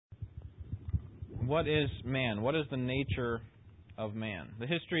What is man? What is the nature of man? The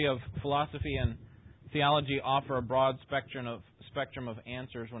history of philosophy and theology offer a broad spectrum of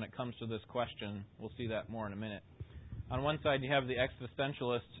answers when it comes to this question. We'll see that more in a minute. On one side, you have the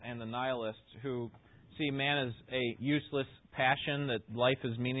existentialists and the nihilists who see man as a useless passion, that life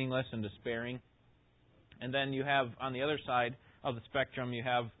is meaningless and despairing. And then you have, on the other side of the spectrum, you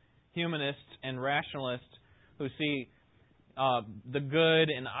have humanists and rationalists who see the good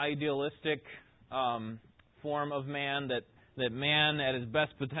and idealistic form of man, that man at his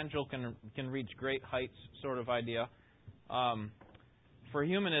best potential can reach great heights sort of idea. For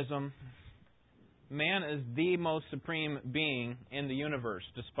humanism, man is the most supreme being in the universe,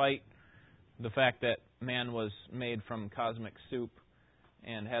 despite the fact that man was made from cosmic soup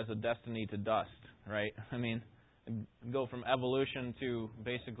and has a destiny to dust, right? I mean, go from evolution to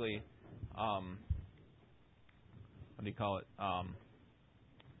basically, what do you call it? What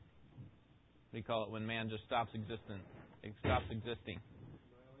do you call it when man just stops existing? It stops existing.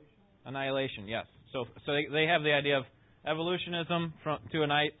 Annihilation, yes. So they have the idea of evolutionism to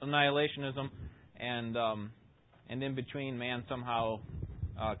annihilationism, and in between, man somehow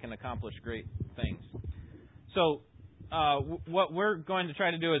can accomplish great things. So what we're going to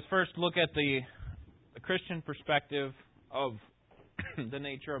try to do is first look at the Christian perspective of the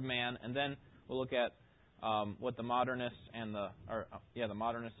nature of man, and then we'll look at what the modernists and the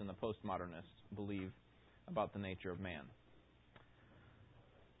postmodernists believe about the nature of man.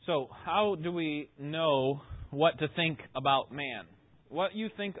 So, how do we know what to think about man? What you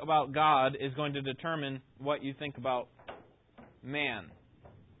think about God is going to determine what you think about man.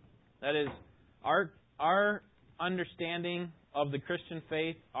 That is, our understanding of the Christian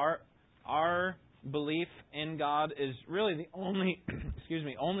faith, our belief in God is really the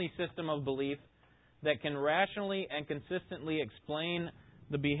only system of belief that can rationally and consistently explain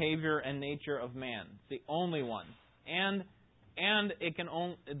the behavior and nature of man. It's the only one. And it's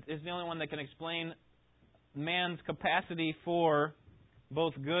the only one that can explain man's capacity for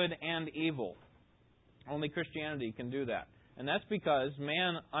both good and evil. Only Christianity can do that. And that's because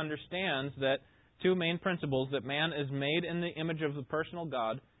man understands that two main principles, that man is made in the image of the personal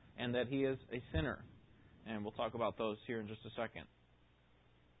God and that he is a sinner. And we'll talk about those here in just a second.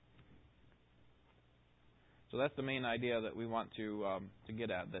 So that's the main idea that we want to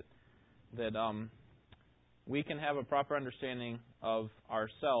get at, that we can have a proper understanding of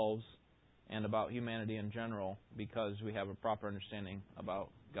ourselves and about humanity in general because we have a proper understanding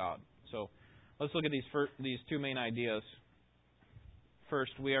about God. So let's look at these two main ideas.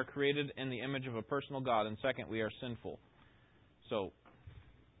 First, we are created in the image of a personal God, and second, we are sinful. So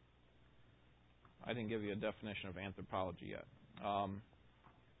I didn't give you a definition of anthropology yet.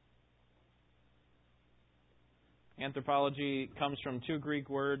 Anthropology comes from two Greek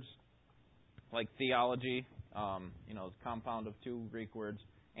words, like theology. It's a compound of two Greek words.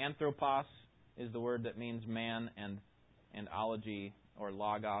 Anthropos is the word that means man, and ology or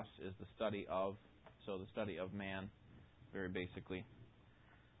logos is the study of. So the study of man, very basically.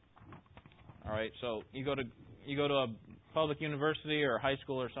 All right. So you go to a public university or high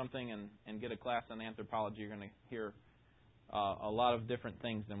school or something and get a class on anthropology. You're going to hear a lot of different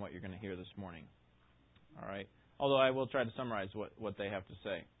things than what you're going to hear this morning. All right. Although I will try to summarize what they have to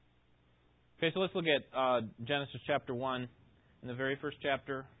say. Okay, so let's look at Genesis chapter 1. In the very first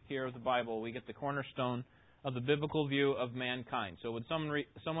chapter here of the Bible, we get the cornerstone of the biblical view of mankind. So would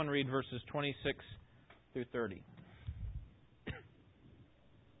someone read verses 26 through 30?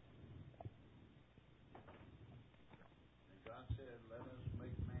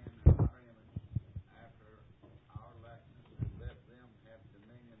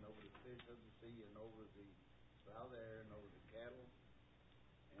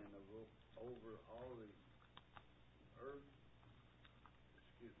 Over all the earth,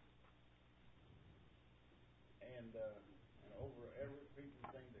 and over every creeping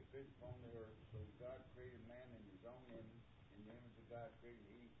thing that creeps upon the earth. So God created man in His own image. In the image of God created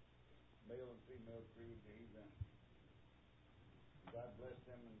He, male and female created He them. God blessed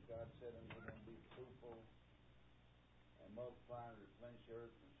them, and God said unto them, be fruitful and multiply and replenish the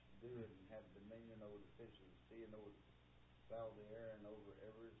earth and subdue it, and have dominion over the fish of the sea and over the fowl of the air and over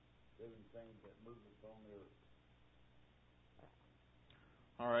every living thing that moves upon the earth.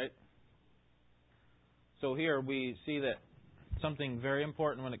 All right. So here we see that something very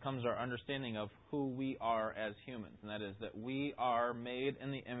important when it comes to our understanding of who we are as humans, and that is that we are made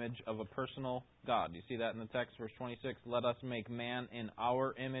in the image of a personal God. You see that in the text, verse 26, let us make man in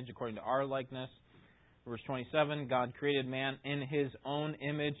our image according to our likeness. Verse 27, God created man in His own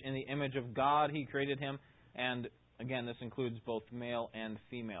image. In the image of God He created him. And again, this includes both male and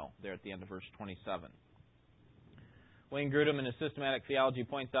female there at the end of verse 27. Wayne Grudem in his systematic theology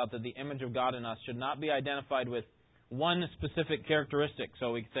points out that the image of God in us should not be identified with one specific characteristic.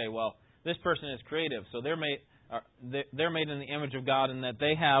 So we could say, well, this person is creative, so they're made in the image of God and that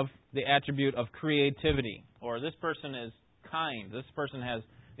they have the attribute of creativity. Or this person is kind. This person has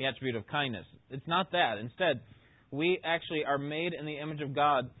the attribute of kindness. It's not that. Instead, we actually are made in the image of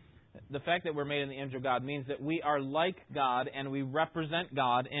God. The fact that we're made in the image of God means that we are like God and we represent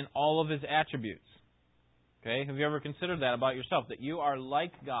God in all of His attributes. Okay? Have you ever considered that about yourself? That you are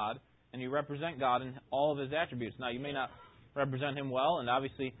like God and you represent God in all of His attributes. Now, you may not represent Him well, and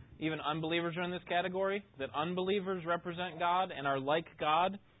obviously even unbelievers are in this category, that unbelievers represent God and are like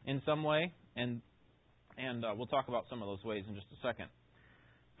God in some way, and we'll talk about some of those ways in just a second.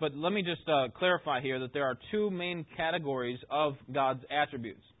 But let me just clarify here that there are two main categories of God's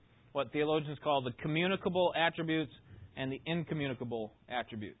attributes, what theologians call the communicable attributes and the incommunicable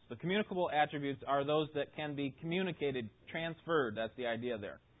attributes. The communicable attributes are those that can be communicated, transferred, that's the idea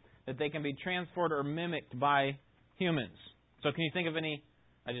there, that they can be transferred or mimicked by humans. So can you think of any,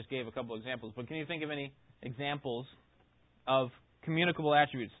 I just gave a couple examples, but can you think of any examples of communicable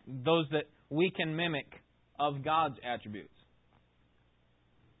attributes, those that we can mimic of God's attributes?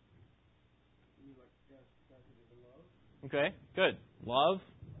 Okay, good. Love.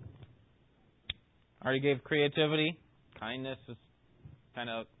 I already gave creativity. Kindness is kind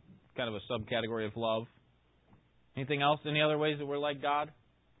of a subcategory of love. Anything else? Any other ways that we're like God?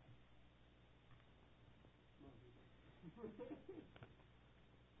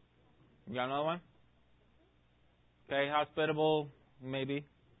 You got another one? Okay, hospitable, maybe.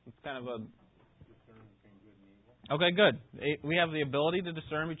 It's kind of a... Okay, good. We have the ability to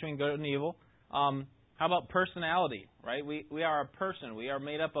discern between good and evil. How about personality, right? We are a person. We are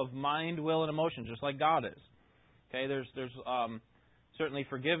made up of mind, will, and emotion, just like God is. Okay, there's certainly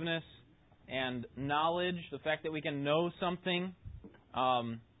forgiveness and knowledge, the fact that we can know something,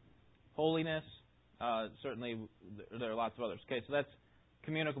 holiness, certainly there are lots of others. Okay, so that's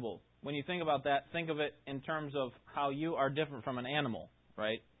communicable. When you think about that, think of it in terms of how you are different from an animal,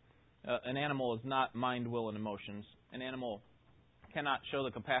 right? An animal is not mind, will, and emotions. An animal cannot show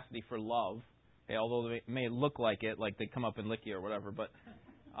the capacity for love, okay, although they may look like it, like they come up and lick you or whatever, but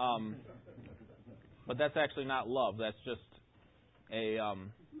that's actually not love. That's just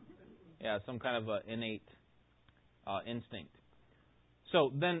some kind of an innate instinct.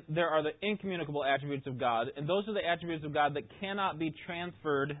 So then there are the incommunicable attributes of God, and those are the attributes of God that cannot be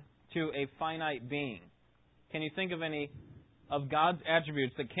transferred to a finite being. Can you think of any of God's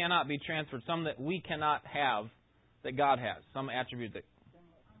attributes that cannot be transferred, some that we cannot have that God has, some attribute that...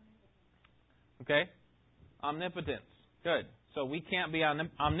 Okay? Omnipotence. Good. So we can't be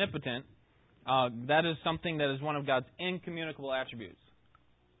omnipotent. That is something that is one of God's incommunicable attributes.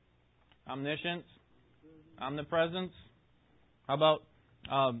 Omniscience. Omnipresence. How about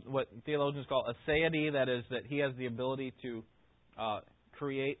what theologians call aseity, that is, that He has the ability to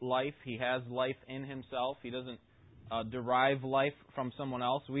create life. He has life in Himself. He doesn't derive life from someone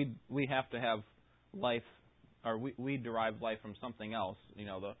else. We have to have life, or we derive life from something else. You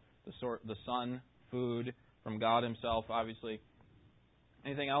know, the sun, food, from God Himself, obviously.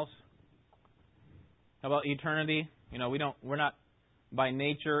 Anything else? How about eternity? You know, we're not by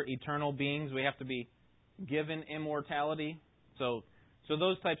nature eternal beings. We have to be given immortality. So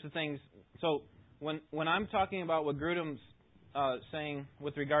those types of things. So when I'm talking about what Grudem's saying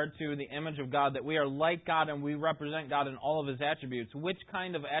with regard to the image of God, that we are like God and we represent God in all of His attributes, which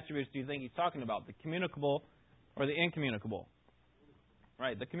kind of attributes do you think he's talking about? The communicable or the incommunicable?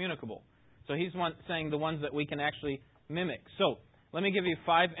 Right, the communicable. So he's saying the ones that we can actually mimic. So let me give you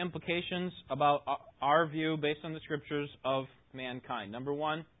 5 implications about our view based on the Scriptures of mankind. Number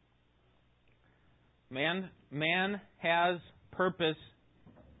 1, man has purpose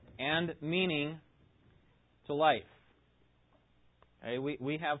and meaning to life. Okay,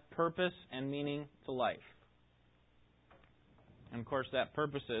 we have purpose and meaning to life. And of course that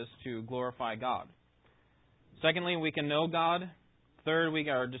purpose is to glorify God. Secondly, we can know God. Third, we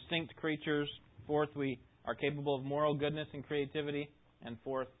are distinct creatures. Fourth, we are capable of moral goodness and creativity. And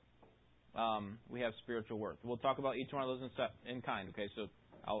fourth, we have spiritual worth. We'll talk about each one of those in kind. Okay, so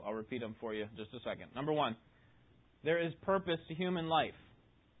I'll repeat them for you in just a second. Number 1, there is purpose to human life.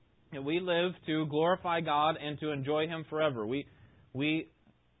 We live to glorify God and to enjoy Him forever. We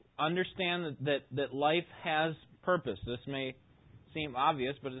understand that life has purpose. This may seem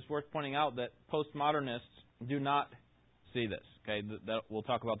obvious, but it's worth pointing out that postmodernists do not see this. Okay, we'll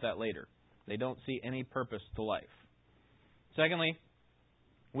talk about that later. They don't see any purpose to life. Secondly,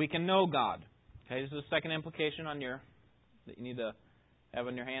 we can know God. Okay, this is the second implication on that you need to have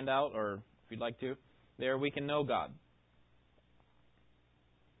on your handout, or if you'd like to. There, we can know God.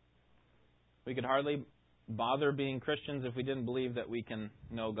 We could hardly bother being Christians if we didn't believe that we can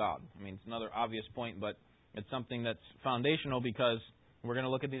know God. I mean, it's another obvious point, but it's something that's foundational because we're going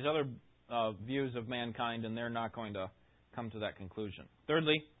to look at these other views of mankind, and they're not going to come to that conclusion.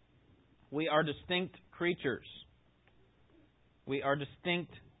 Thirdly, we are distinct creatures. We are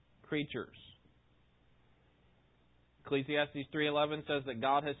distinct creatures. Ecclesiastes 3:11 says that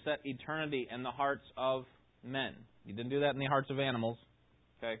God has set eternity in the hearts of men. He didn't do that in the hearts of animals.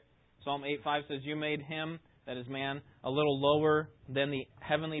 Okay. Psalm 8:5 says, "You made him," that is man, "a little lower than the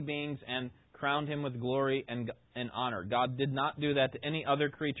heavenly beings and crowned him with glory and honor." God did not do that to any other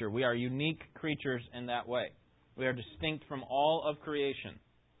creature. We are unique creatures in that way. We are distinct from all of creation.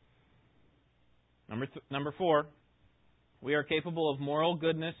 Number 4, we are capable of moral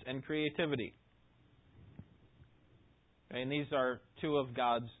goodness and creativity. Okay, and these are two of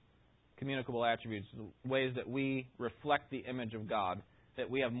God's communicable attributes, the ways that we reflect the image of God, that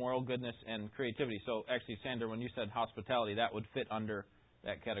we have moral goodness and creativity. So actually, Sandra, when you said hospitality, that would fit under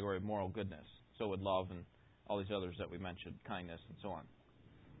that category of moral goodness. So would love and all these others that we mentioned, kindness and so on.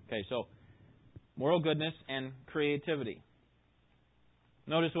 Okay, so moral goodness and creativity.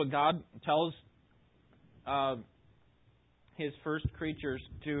 Notice what God tells His first creatures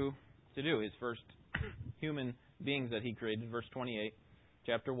to do, His first human beings that He created. Verse 28,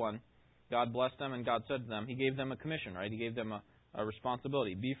 chapter 1. God blessed them, and God said to them, He gave them a commission, right? He gave them a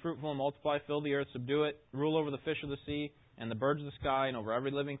responsibility. Be fruitful and multiply, fill the earth, subdue it, rule over the fish of the sea and the birds of the sky and over every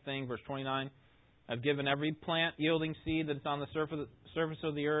living thing. Verse 29, I've given every plant yielding seed that is on the surface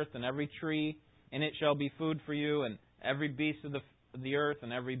of the earth, and every tree, and it shall be food for you, and every beast of the earth,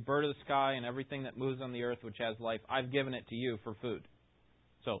 and every bird of the sky, and everything that moves on the earth which has life. I've given it to you for food.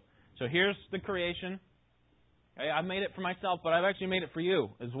 So here's the creation. Okay, I've made it for myself, but I've actually made it for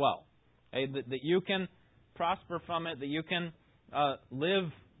you as well. Okay, that you can prosper from it, that you can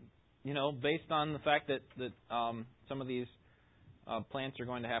live, based on the fact that some of these plants are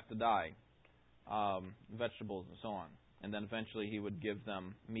going to have to die, vegetables and so on. And then eventually He would give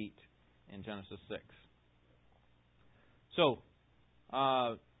them meat in Genesis 6.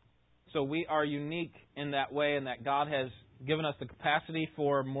 So we are unique in that way, in that God has given us the capacity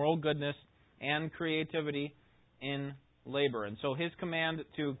for moral goodness and creativity in labor. And so His command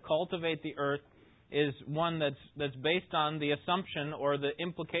to cultivate the earth is one that's based on the assumption or the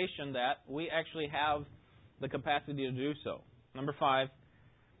implication that we actually have the capacity to do so. Number 5,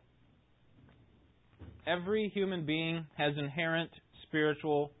 every human being has inherent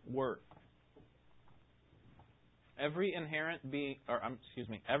spiritual worth. Every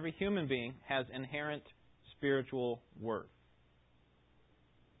human being has inherent spiritual worth.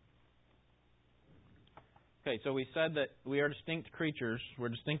 Okay, so we said that we are distinct creatures. We're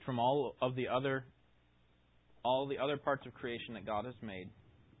distinct from all the other parts of creation that God has made.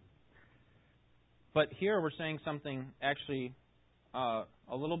 But here we're saying something actually a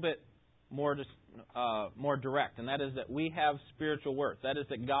little bit more direct, and that is that we have spiritual worth. That is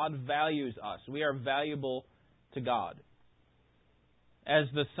that God values us. We are valuable to God. As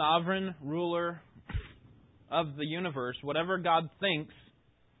the sovereign ruler of the universe, whatever God thinks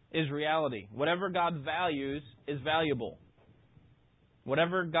is reality. Whatever God values is valuable.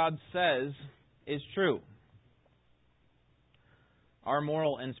 Whatever God says is true. Our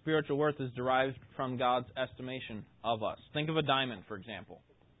moral and spiritual worth is derived from God's estimation of us. Think of a diamond, for example.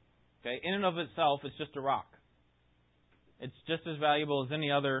 Okay, in and of itself, it's just a rock. It's just as valuable as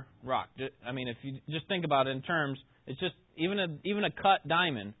any other rock. I mean, if you just think about it in terms, it's just even a cut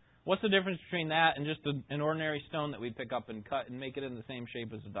diamond. What's the difference between that and just an ordinary stone that we pick up and cut and make it in the same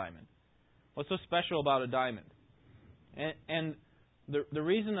shape as a diamond? What's so special about a diamond? And the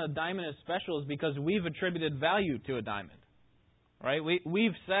reason a diamond is special is because we've attributed value to a diamond. Right?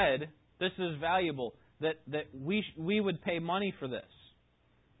 We've said this is valuable, that we would pay money for this.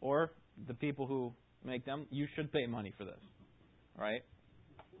 Or the people who make them, you should pay money for this. Right?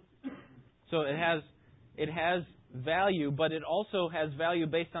 So it has value, but it also has value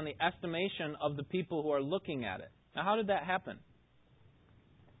based on the estimation of the people who are looking at it. Now, how did that happen?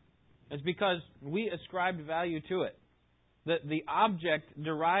 It's because we ascribed value to it. The object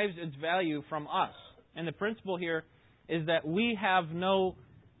derives its value from us. And the principle here is that we have no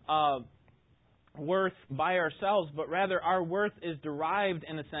worth by ourselves, but rather our worth is derived,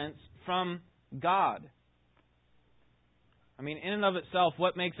 in a sense, from God. I mean, in and of itself,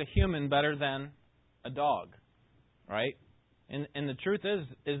 what makes a human better than a dog? Right? And the truth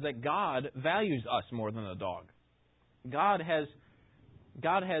is that God values us more than a dog. God has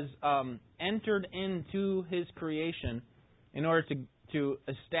entered into His creation in order to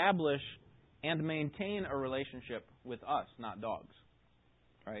establish and maintain a relationship with us, not dogs.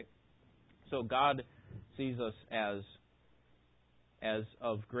 Right? So God sees us as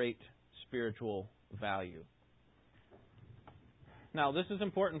of great spiritual value. Now, this is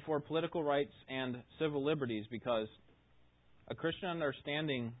important for political rights and civil liberties because a Christian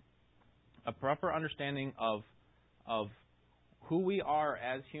understanding, a proper understanding of who we are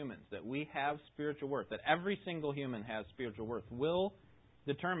as humans, that we have spiritual worth, that every single human has spiritual worth, will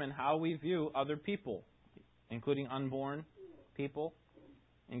determine how we view other people, including unborn people,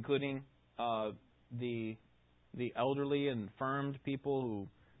 including the elderly and infirmed people who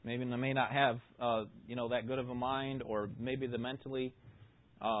maybe they may not have that good of a mind, or maybe the mentally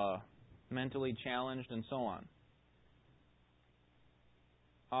challenged, and so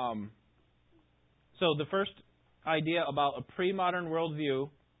on. So the first idea about a pre-modern worldview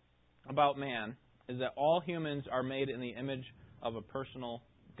about man is that all humans are made in the image of a personal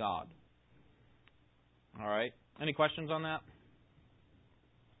God. All right. Any questions on that?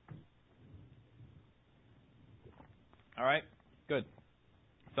 All right. Good.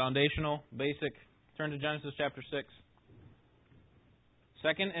 Foundational, basic. Turn to Genesis chapter 6.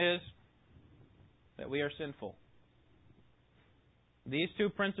 Second is that we are sinful. These two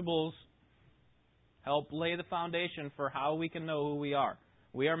principles help lay the foundation for how we can know who we are.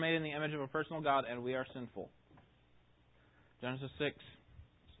 We are made in the image of a personal God, and we are sinful. Genesis 6.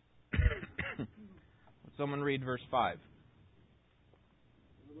 Someone read verse 5.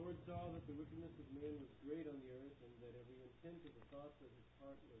 The Lord saw that the wickedness of man was great on the earth, and that every intent of the thoughts of his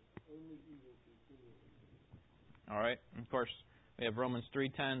heart was only evil continually. All right. Of course, we have Romans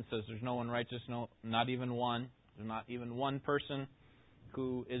 3:10 says there's no one righteous, no, not even one. There's not even one person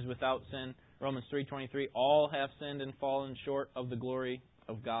who is without sin. Romans 3:23, all have sinned and fallen short of the glory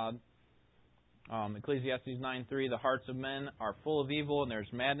of God. Ecclesiastes 9:3, the hearts of men are full of evil, and there's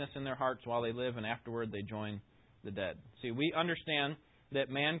madness in their hearts while they live, and afterward they join the dead. See, we understand that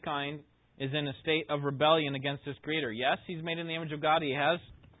mankind is in a state of rebellion against his Creator. Yes, he's made in the image of God. He has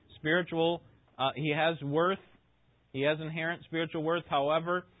spiritual, he has worth. He has inherent spiritual worth.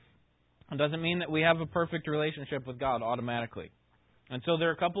 However, it doesn't mean that we have a perfect relationship with God automatically. And so there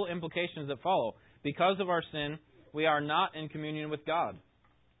are a couple implications that follow. Because of our sin, we are not in communion with God.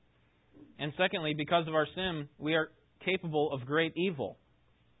 And secondly, because of our sin, we are capable of great evil.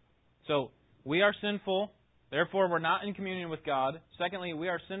 So, we are sinful, therefore we're not in communion with God. Secondly, we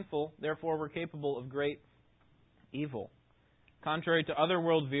are sinful, therefore we're capable of great evil. Contrary to other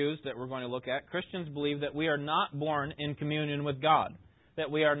worldviews that we're going to look at, Christians believe that we are not born in communion with God, that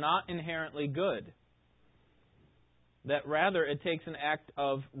we are not inherently good, that rather it takes an act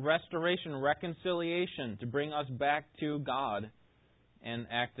of restoration, reconciliation to bring us back to God, an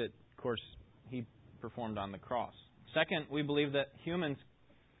act that, of course, He performed on the cross. Second, we believe that humans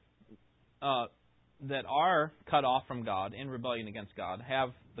that are cut off from God, in rebellion against God,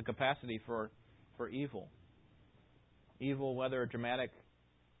 have the capacity for evil. Evil, whether a dramatic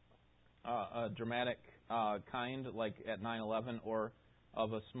kind, like at 9/11, or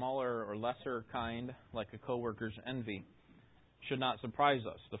of a smaller or lesser kind, like a coworker's envy, should not surprise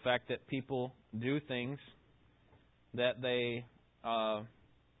us. The fact that people do things that they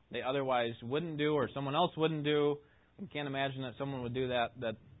otherwise wouldn't do, or someone else wouldn't do, we can't imagine that someone would do that.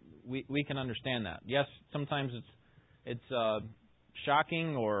 That we can understand that. Yes, sometimes it's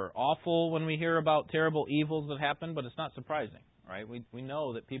shocking or awful when we hear about terrible evils that happen, but it's not surprising, right? We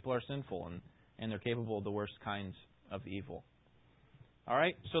know that people are sinful and they're capable of the worst kinds of evil. All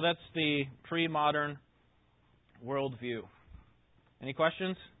right, so that's the pre-modern worldview. Any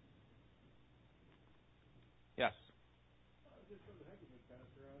questions? Yes. Just for the heck of it,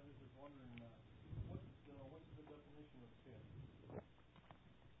 Pastor, I was just wondering, what's the definition of sin?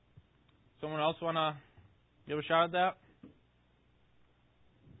 Someone else want to give a shot at that?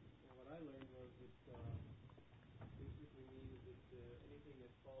 Well, what I learned was that basically means that anything that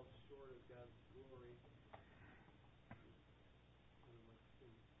falls short of God's glory is kind of like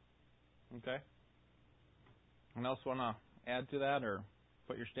sin. Okay. Anyone else want to add to that or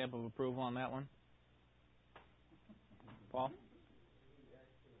put your stamp of approval on that one? Paul?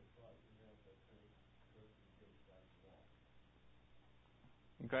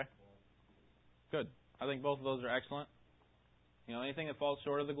 Okay. Good. I think both of those are excellent. You know, anything that falls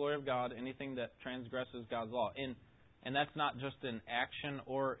short of the glory of God, anything that transgresses God's law. And that's not just in action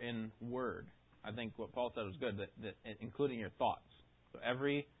or in word. I think what Paul said was good, that including your thoughts. So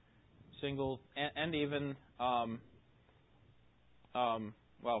every single, and even, well,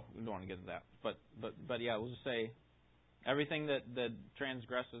 we don't want to get into that. But yeah, we'll just say Everything that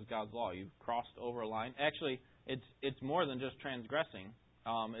transgresses God's law, you've crossed over a line. Actually, it's more than just transgressing.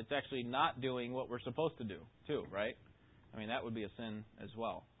 It's actually not doing what we're supposed to do, too, right? I mean, that would be a sin as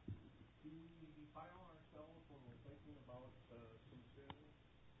well. Do we defile ourselves when we're thinking about some sin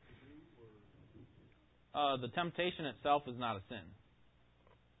to do? Or? The temptation itself is not a sin.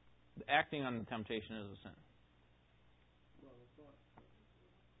 Acting on the temptation is a sin.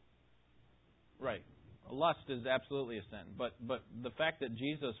 Right. Lust is absolutely a sin. But the fact that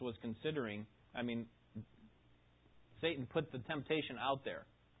Jesus was considering, I mean, Satan put the temptation out there.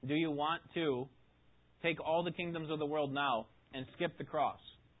 Do you want to take all the kingdoms of the world now and skip the cross?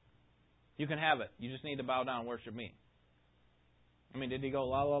 You can have it. You just need to bow down and worship me. I mean, did he go,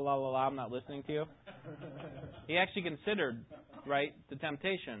 la, la, la, la, la, I'm not listening to you? He actually considered, right, the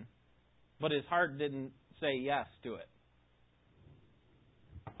temptation, but his heart didn't say yes to it.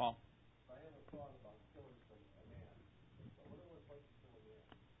 Paul? I have a thought about killing a man. I wonder what it's like to kill a man.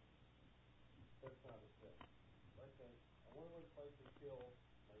 That's not a sin. Like that, I wonder what it's like to kill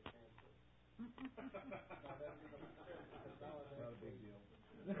my cancer. Now that becomes a sin, because now I'm not a big deal.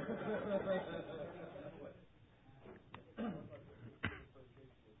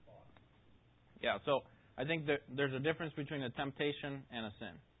 Yeah, so I think there's a difference between a temptation and a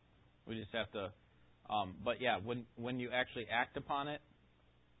sin. We just have to, but yeah, when you actually act upon it,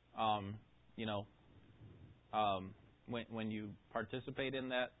 when you participate in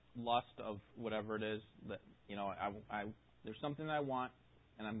that lust of whatever it is that there's something that I want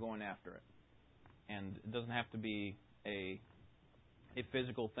and I'm going after it, and it doesn't have to be a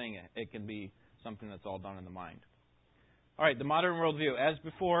physical thing. It can be something that's all done in the mind. All right, the modern worldview. As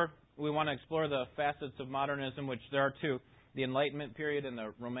before, we want to explore the facets of modernism, which there are two: the Enlightenment period and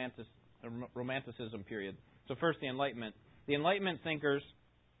the Romanticism period. So first, the Enlightenment. The Enlightenment thinkers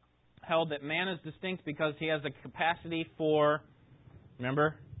held that man is distinct because he has a capacity for,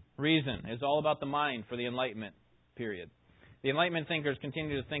 remember, reason. It's all about the mind for the Enlightenment period. The Enlightenment thinkers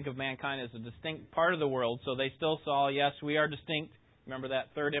continue to think of mankind as a distinct part of the world, so they still saw, yes, we are distinct. Remember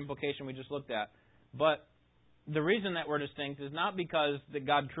that third implication we just looked at. But the reason that we're distinct is not because that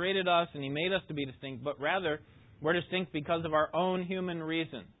God created us and He made us to be distinct, but rather we're distinct because of our own human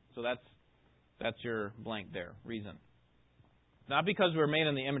reason. So that's your blank there, reason. Not because we're made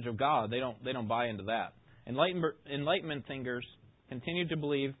in the image of God. They don't buy into that. Enlightenment thinkers continue to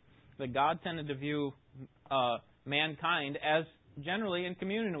believe that God tended to view mankind as generally in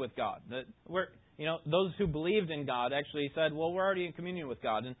communion with God. That those who believed in God actually said, well, we're already in communion with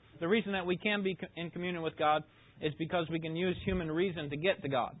God. And the reason that we can be in communion with God is because we can use human reason to get to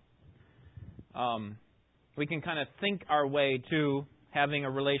God. We can kind of think our way to having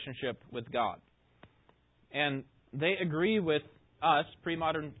a relationship with God. And they agree with us,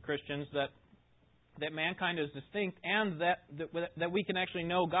 pre-modern Christians, that mankind is distinct and that we can actually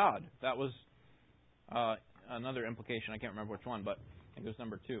know God. That was another implication. I can't remember which one, but I think it was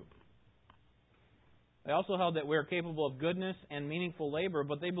number 2. They also held that we are capable of goodness and meaningful labor,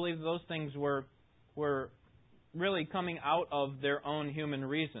 but they believed those things were really coming out of their own human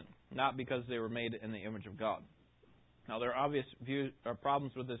reason, not because they were made in the image of God. Now, there are obvious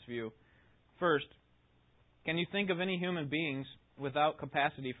problems with this view. First, can you think of any human beings without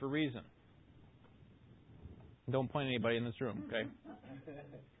capacity for reason? Don't point at anybody in this room, okay?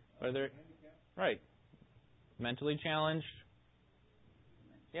 Are there, right. Mentally challenged.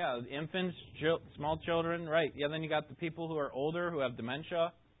 Yeah, infants, small children, right. Yeah, then you got the people who are older, who have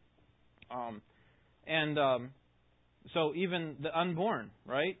dementia. So even the unborn,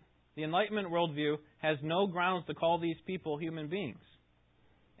 right? The Enlightenment worldview has no grounds to call these people human beings.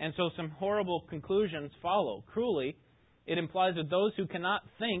 And so some horrible conclusions follow. Cruelly, it implies that those who cannot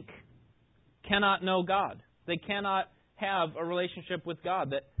think cannot know God. They cannot have a relationship with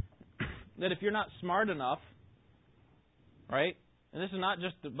God. That if you're not smart enough, right? And this is not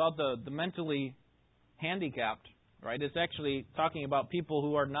just about the mentally handicapped, right? It's actually talking about people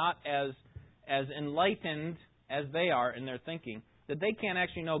who are not as enlightened as they are in their thinking, that they can't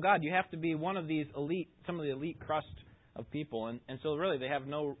actually know God. You have to be one of these some of the elite crust of people. And so really they have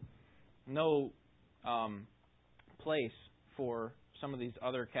no place for some of these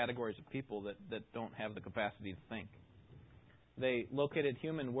other categories of people that don't have the capacity to think. They located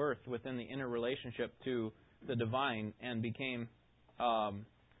human worth within the inner relationship to the divine and became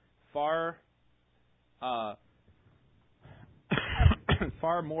far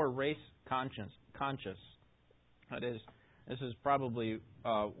more race conscious. This is probably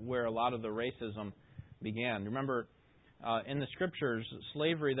where a lot of the racism began. Remember, in the Scriptures,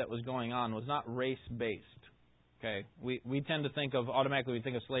 slavery that was going on was not race-based. Okay, we tend to think of, automatically we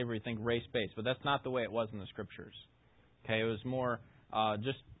think of slavery, think race-based, but that's not the way it was in the Scriptures. Okay, it was more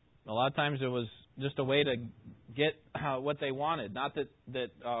just a lot of times it was just a way to get what they wanted. Not that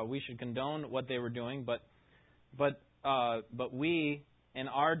we should condone what they were doing, but we in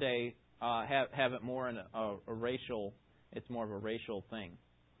our day have it more in a racial. It's more of a racial thing,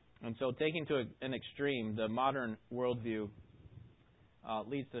 and so taking to an extreme, the modern worldview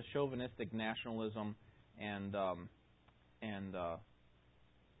leads to chauvinistic nationalism and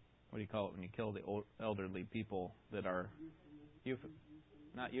what do you call it when you kill the elderly people that are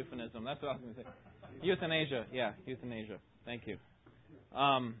not euphemism. That's what I was going to say. Euthanasia. Yeah, euthanasia. Thank you.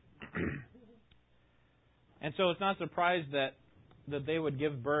 And so it's not surprised that they would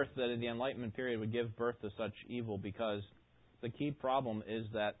give birth, that in the Enlightenment period would give birth to such evil, because the key problem is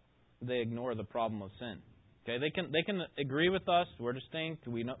that they ignore the problem of sin. Okay, they can agree with us. We're distinct.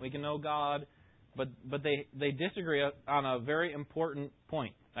 We can know God, but they disagree on a very important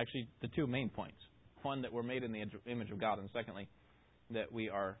point. Actually, the two main points: one, that we're made in the image of God, and secondly, that we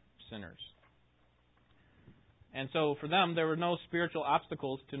are sinners. And so for them, there were no spiritual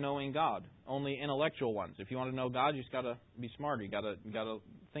obstacles to knowing God, only intellectual ones. If you want to know God, you just got to be smarter. You got to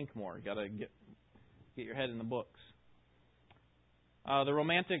think more. You got to get your head in the books. The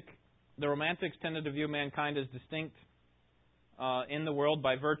Romantics tended to view mankind as distinct in the world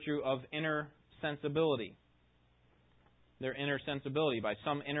by virtue of inner sensibility. Their inner sensibility, by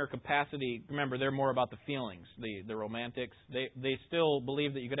some inner capacity. Remember, they're more about the feelings. The Romantics, they still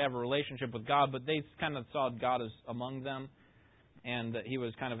believe that you could have a relationship with God, but they kind of saw God as among them, and that He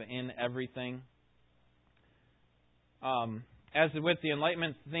was kind of in everything. As with the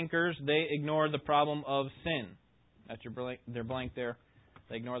Enlightenment thinkers, they ignore the problem of sin. That's their blank there.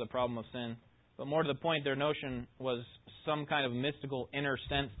 They ignore the problem of sin. But more to the point, their notion was some kind of mystical inner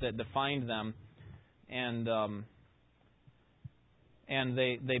sense that defined them, and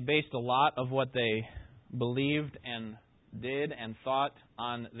they based a lot of what they believed and did and thought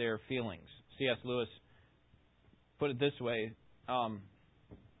on their feelings. C.S. Lewis put it this way: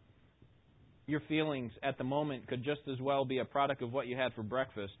 your feelings at the moment could just as well be a product of what you had for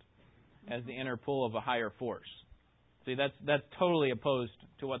breakfast as the inner pull of a higher force. See, that's totally opposed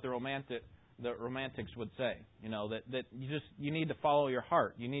to what the Romantics would say. You know, that you need to follow your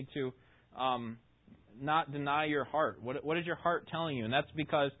heart. You need to not deny your heart. What is your heart telling you? And that's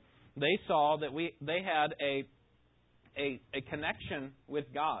because they saw that they had a connection with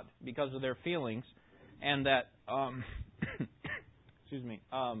God because of their feelings, and that excuse me,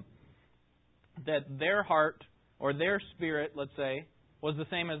 that their heart or their spirit, let's say, was the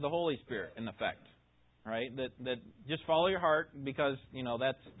same as the Holy Spirit in effect. Right? That just follow your heart, because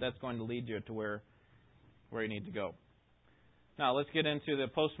that's going to lead you to where you need to go. Now let's get into the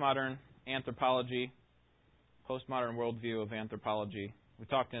postmodern anthropology, postmodern worldview of anthropology. We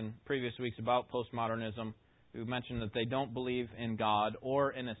talked in previous weeks about postmodernism. We mentioned that they don't believe in God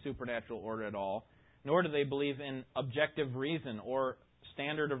or in a supernatural order at all, nor do they believe in objective reason or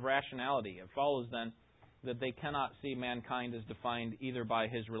standard of rationality. It follows then that they cannot see mankind as defined either by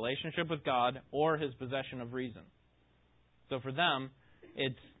his relationship with God or his possession of reason. So for them,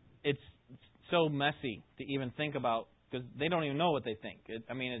 it's so messy to even think about, because they don't even know what they think.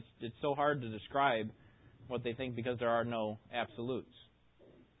 It's so hard to describe what they think because there are no absolutes.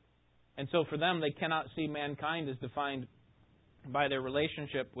 And so for them, they cannot see mankind as defined by their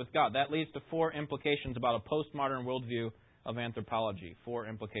relationship with God. That leads to 4 implications about a postmodern worldview of anthropology. 4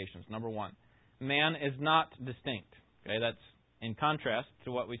 implications. Number 1. Man is not distinct. Okay, that's in contrast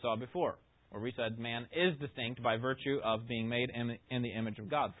to what we saw before, where we said man is distinct by virtue of being made in the image of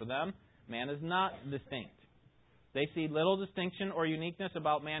God. For them, man is not distinct. They see little distinction or uniqueness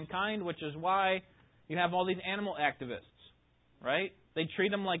about mankind, which is why you have all these animal activists, right? They treat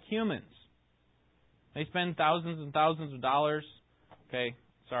them like humans. They spend thousands and thousands of dollars. Okay,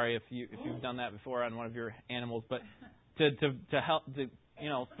 sorry if you've done that before on one of your animals, but to help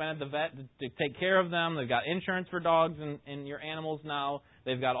spend at the vet to take care of them. They've got insurance for dogs and your animals now.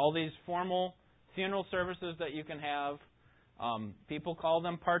 They've got all these formal funeral services that you can have. People call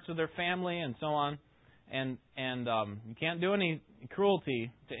them parts of their family and so on. And you can't do any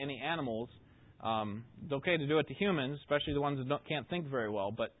cruelty to any animals. It's okay to do it to humans, especially the ones that can't think very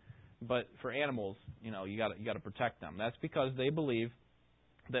well. But for animals, you got to protect them. That's because they believe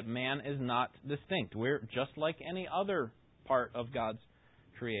that man is not distinct. We're just like any other part of God's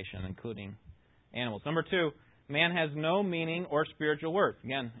creation, including animals. Number 2, man has no meaning or spiritual worth.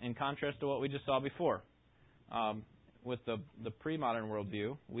 Again, in contrast to what we just saw before. With the pre-modern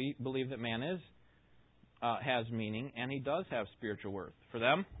worldview, we believe that man has meaning, and he does have spiritual worth. For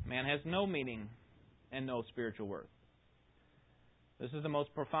them, man has no meaning and no spiritual worth. This is the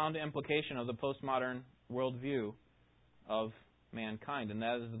most profound implication of the postmodern worldview of mankind, and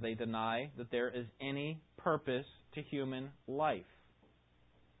that is that they deny that there is any purpose to human life.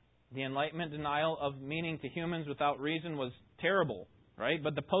 The Enlightenment denial of meaning to humans without reason was terrible, right?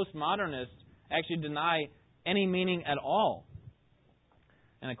 But the postmodernists actually deny any meaning at all.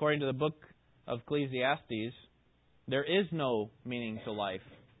 And according to the book of Ecclesiastes, there is no meaning to life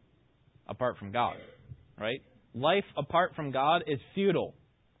apart from God, right? Life apart from God is futile.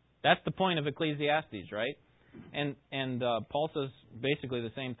 That's the point of Ecclesiastes, right? And Paul says basically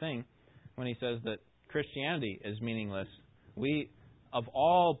the same thing when he says that Christianity is meaningless. We, of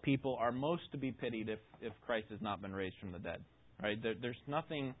all people, are most to be pitied if Christ has not been raised from the dead, right? There's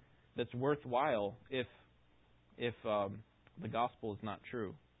nothing that's worthwhile if the gospel is not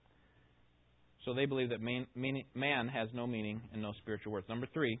true. So they believe that man has no meaning and no spiritual worth. Number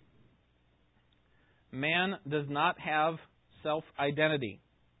 3, man does not have self-identity.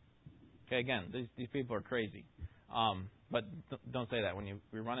 Okay, again, these people are crazy. But don't say that when you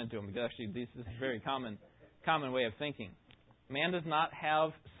run into them, because actually this is a very common way of thinking. Man does not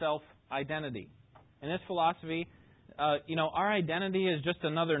have self-identity. In this philosophy, our identity is just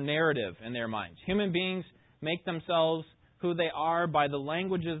another narrative in their minds. Human beings make themselves who they are by the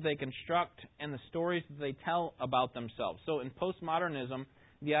languages they construct and the stories that they tell about themselves. So in postmodernism,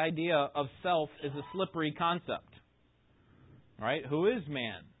 the idea of self is a slippery concept. Right? Who is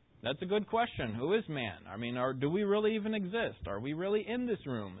man? That's a good question. Who is man? I mean, do we really even exist? Are we really in this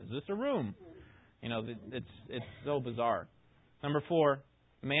room? Is this a room? It's so bizarre. Number 4,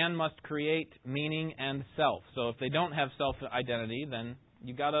 man must create meaning and self. So if they don't have self-identity, then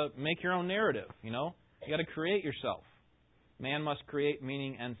you got to make your own narrative. You got to create yourself. Man must create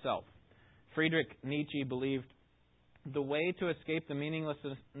meaning and self. Friedrich Nietzsche believed the way to escape the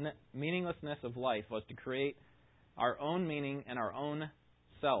meaninglessness of life was to create our own meaning and our own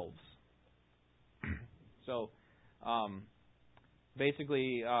selves. So,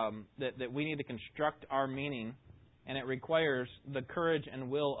 basically, that we need to construct our meaning, and it requires the courage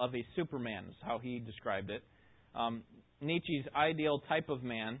and will of a Superman, is how he described it. Nietzsche's ideal type of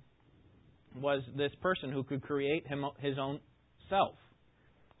man was this person who could create his own self.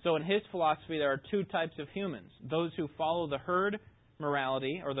 So in his philosophy, there are 2 types of humans: those who follow the herd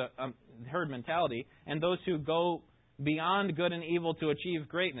morality or the herd mentality, and those who go beyond good and evil to achieve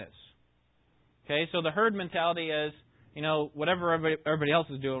greatness. Okay, so the herd mentality is, whatever everybody else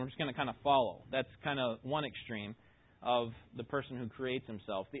is doing, we're just going to kind of follow. That's kind of one extreme of the person who creates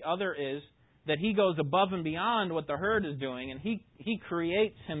himself. The other is that he goes above and beyond what the herd is doing, and he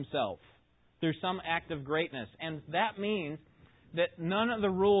creates himself through some act of greatness. And that means that none of the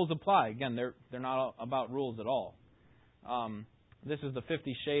rules apply. Again, they're not about rules at all. This is the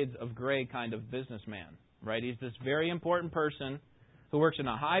 50 Shades of Grey kind of businessman, right? He's this very important person who works in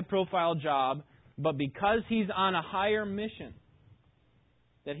a high-profile job, but because he's on a higher mission,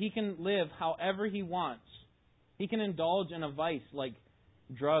 that he can live however he wants. He can indulge in a vice like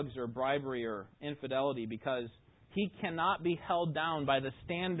drugs or bribery or infidelity because he cannot be held down by the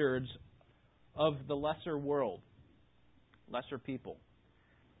standards of the lesser world, lesser people.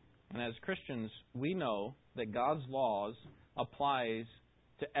 And as Christians, we know that God's laws applies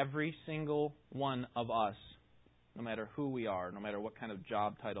to every single one of us, no matter who we are, no matter what kind of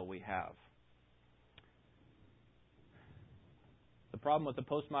job title we have. The problem with the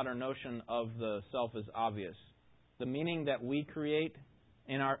postmodern notion of the self is obvious. The meaning that we create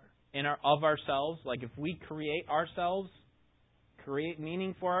of ourselves, like if we create ourselves, create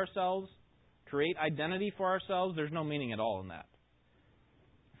meaning for ourselves, create identity for ourselves, there's no meaning at all in that.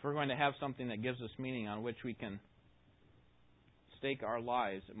 If we're going to have something that gives us meaning on which we can stake our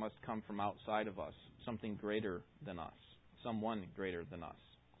lives, it must come from outside of us, something greater than us, someone greater than us.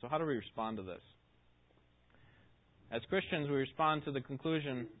 So how do we respond to this? As Christians, we respond to the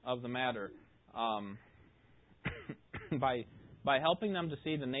conclusion of the matter by helping them to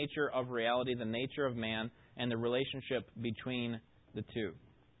see the nature of reality, the nature of man, and the relationship between the two.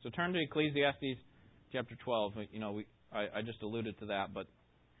 So turn to Ecclesiastes chapter 12. I just alluded to that, but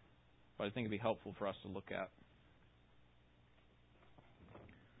I think it'd be helpful for us to look at.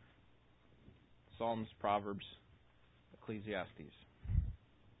 Psalms, Proverbs, Ecclesiastes.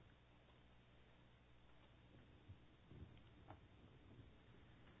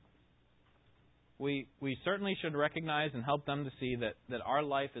 We certainly should recognize and help them to see that our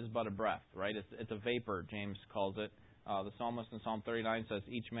life is but a breath, right? It's a vapor, James calls it. The psalmist in Psalm 39 says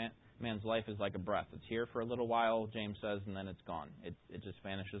each man's life is like a breath. It's here for a little while, James says, and then it's gone. It just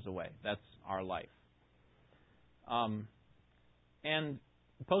vanishes away. That's our life. And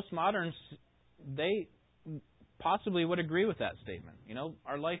postmoderns, they possibly would agree with that statement.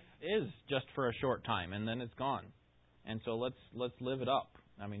 Our life is just for a short time, and then it's gone. And so let's live it up.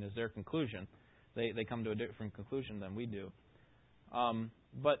 I mean, is their conclusion. They come to a different conclusion than we do.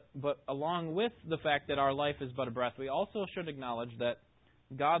 But along with the fact that our life is but a breath, we also should acknowledge that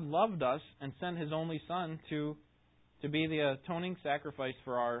God loved us and sent His only Son to be the atoning sacrifice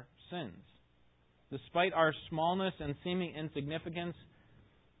for our sins. Despite our smallness and seeming insignificance,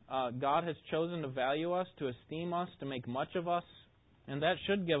 God has chosen to value us, to esteem us, to make much of us, and that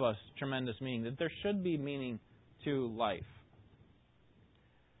should give us tremendous meaning, that there should be meaning to life.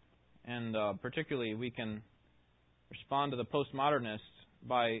 And particularly, we can respond to the postmodernists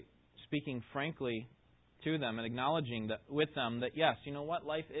by speaking frankly to them and acknowledging that with them that, yes, you know what,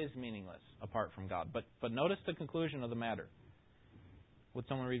 life is meaningless apart from God. But notice the conclusion of the matter. Would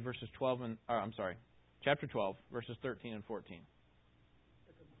someone read chapter 12, verses 13 and 14?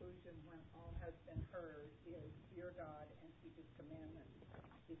 The conclusion, when all has been heard, is fear God and keep His commandments,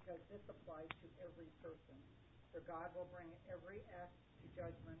 because this applies to every person. For God will bring every act to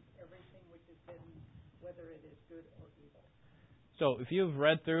judgment, everything which is hidden, whether it is good or evil. So if you've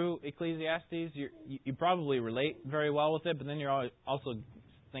read through Ecclesiastes, you probably relate very well with it, but then you're also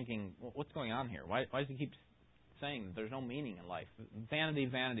thinking, well, what's going on here? Why does he keep saying that there's no meaning in life? Vanity,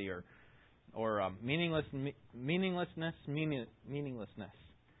 vanity, or meaninglessness.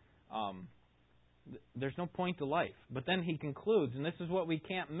 There's no point to life. But then he concludes, and this is what we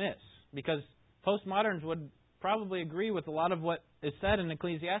can't miss, because postmoderns would probably agree with a lot of what is said in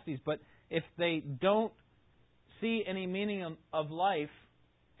Ecclesiastes, but if they don't see any meaning of life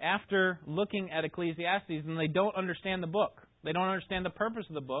after looking at Ecclesiastes, then they don't understand the book. They don't understand the purpose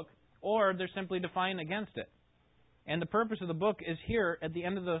of the book, or they're simply defying against it. And the purpose of the book is here at the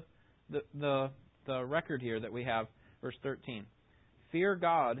end of the record here that we have, verse 13. Fear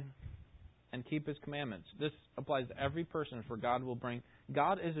God and keep His commandments. This applies to every person, for God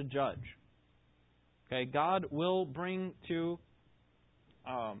is a judge. Okay, God will bring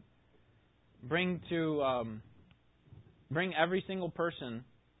every single person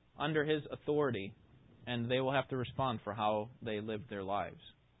under His authority, and they will have to respond for how they live their lives.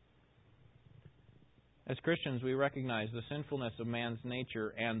 As Christians, we recognize the sinfulness of man's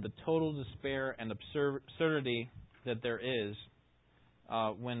nature and the total despair and absurdity that there is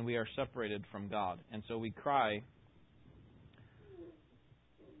when we are separated from God. And so we cry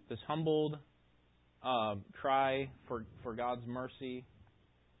this humbled cry for God's mercy,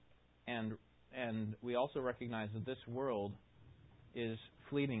 and we also recognize that this world is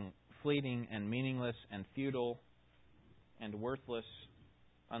fleeting and meaningless and futile and worthless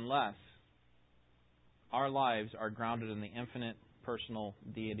unless our lives are grounded in the infinite personal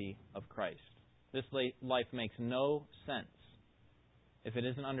deity of Christ. This life makes no sense if it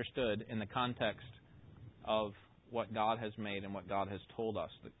isn't understood in the context of what God has made and what God has told us.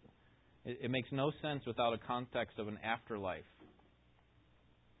 It makes no sense without a context of an afterlife.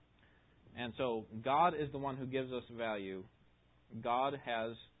 And so God is the one who gives us value. God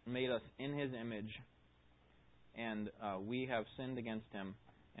has made us in His image, and we have sinned against Him,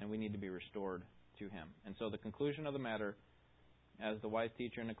 and we need to be restored to Him. And so the conclusion of the matter, as the wise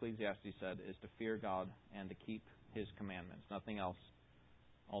teacher in Ecclesiastes said, is to fear God and to keep His commandments. Nothing else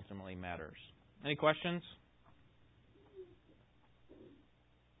ultimately matters. Any questions?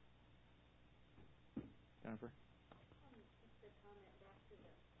 Jennifer?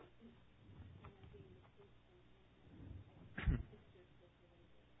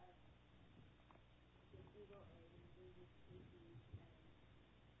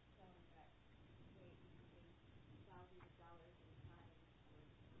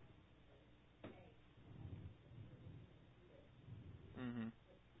 Mm-hmm.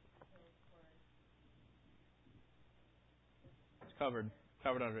 It's covered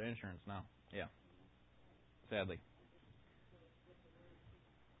under insurance now. Yeah. Sadly.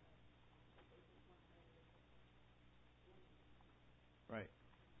 Right.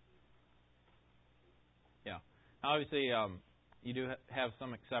 Yeah. Obviously, you do have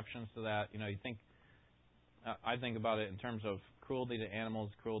some exceptions to that. You know, I think about it in terms of cruelty to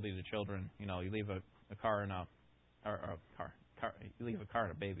animals, cruelty to children. You know, you leave a car in you leave a car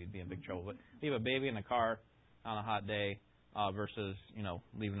in a baby, it'd be in big trouble. But leave a baby in a car on a hot day versus, you know,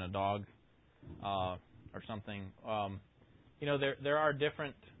 leaving a dog or something. You know, there are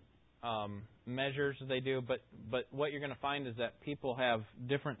different measures they do, but what you're going to find is that people have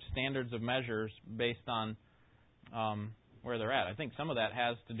different standards of measures based on where they're at. I think some of that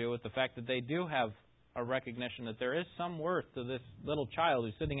has to do with the fact that they do have a recognition that there is some worth to this little child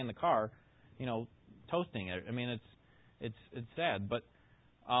who's sitting in the car, you know, toasting it. I mean, it's sad, but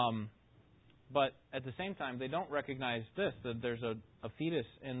at the same time, they don't recognize this, that there's a fetus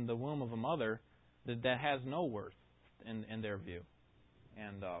in the womb of a mother that has no worth in their view,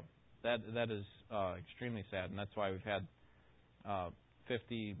 and that is extremely sad, and that's why we've had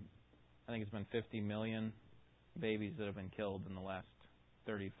 50. I think it's been 50 million babies that have been killed in the last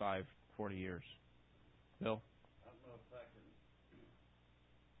 35, 40 years. Bill? I don't know if I can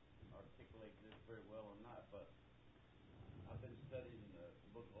articulate this very well or not, but I've been studying the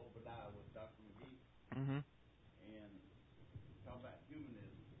book of Obadiah with Dr. McGee, Mm-hmm. and talking about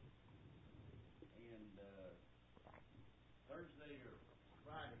humanism. And Thursday or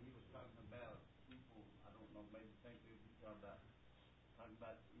Friday, he was talking about people, I don't know, maybe think we were talking about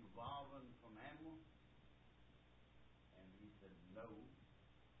evolving from animals. And he said, no,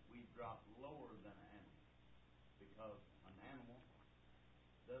 we drop lower than an animal, because an animal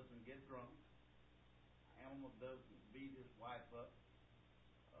doesn't get drunk. Animal doesn't beat his wife up.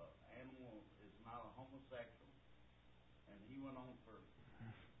 Animal is not a homosexual. And he went on for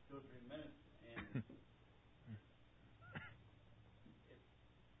 2 or 3 minutes, and it's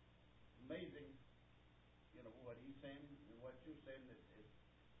amazing, what he's saying and what you're saying.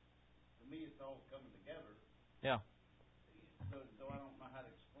 To me, it's all coming together. Yeah. Though I don't know how to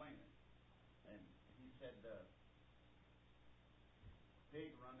explain it. And he said,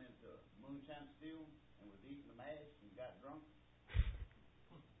 pig run into a moonshine still and was eating the mash and got drunk.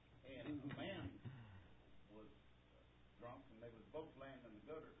 And a man was drunk, and they was both laying in the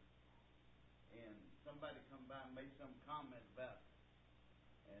gutter. And somebody come by and made some comment about,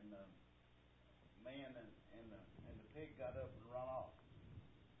 and the man and the pig got up and run off.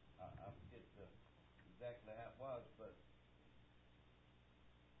 I forget exactly how it was, but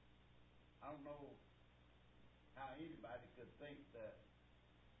I don't know how anybody could think that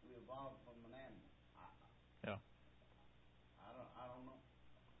we evolved from an animal. I don't know.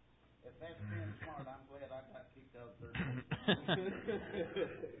 If that's being smart, I'm glad I got kicked out of 30.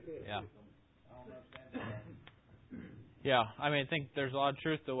 Yeah. I don't understand that. Yeah, I mean, I think there's a lot of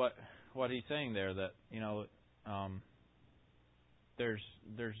truth to what he's saying there. That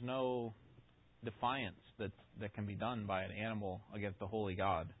there's no defiance that can be done by an animal against the holy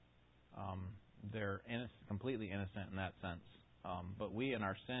God. They're completely innocent in that sense. But we in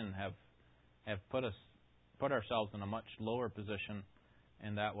our sin have put ourselves in a much lower position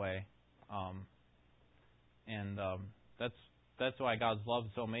in that way. That's why God's love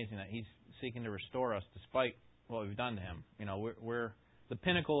is so amazing, that He's seeking to restore us despite what we've done to Him. We're the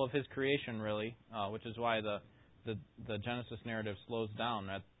pinnacle of His creation, really, which is why the Genesis narrative slows down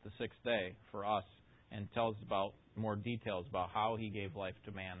at the 6th day for us and tells about more details about how He gave life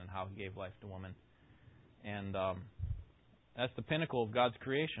to man and how He gave life to woman. And that's the pinnacle of God's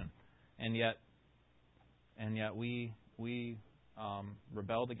creation. And yet we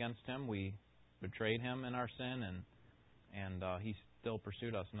rebelled against Him. We betrayed Him in our sin, and He still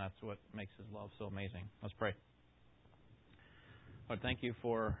pursued us, and that's what makes His love so amazing. Let's pray. Lord, thank You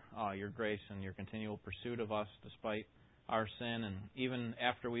for Your grace and Your continual pursuit of us despite our sin, and even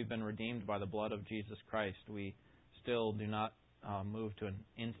after we've been redeemed by the blood of Jesus Christ, we still do not move to an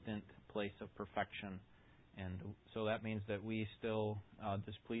instant place of perfection. And so that means that we still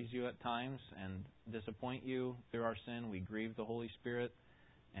displease You at times and disappoint You through our sin. We grieve the Holy Spirit.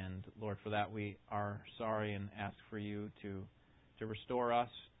 And Lord, for that we are sorry and ask for You to restore us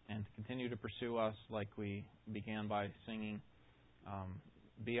and to continue to pursue us like we began by singing.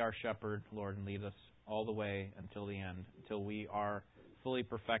 Be our shepherd, Lord, and lead us all the way until the end, until we are fully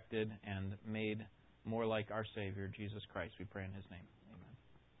perfected and made more like our Savior, Jesus Christ. We pray in His name.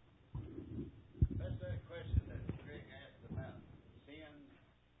 Amen. That's that question that Greg asked about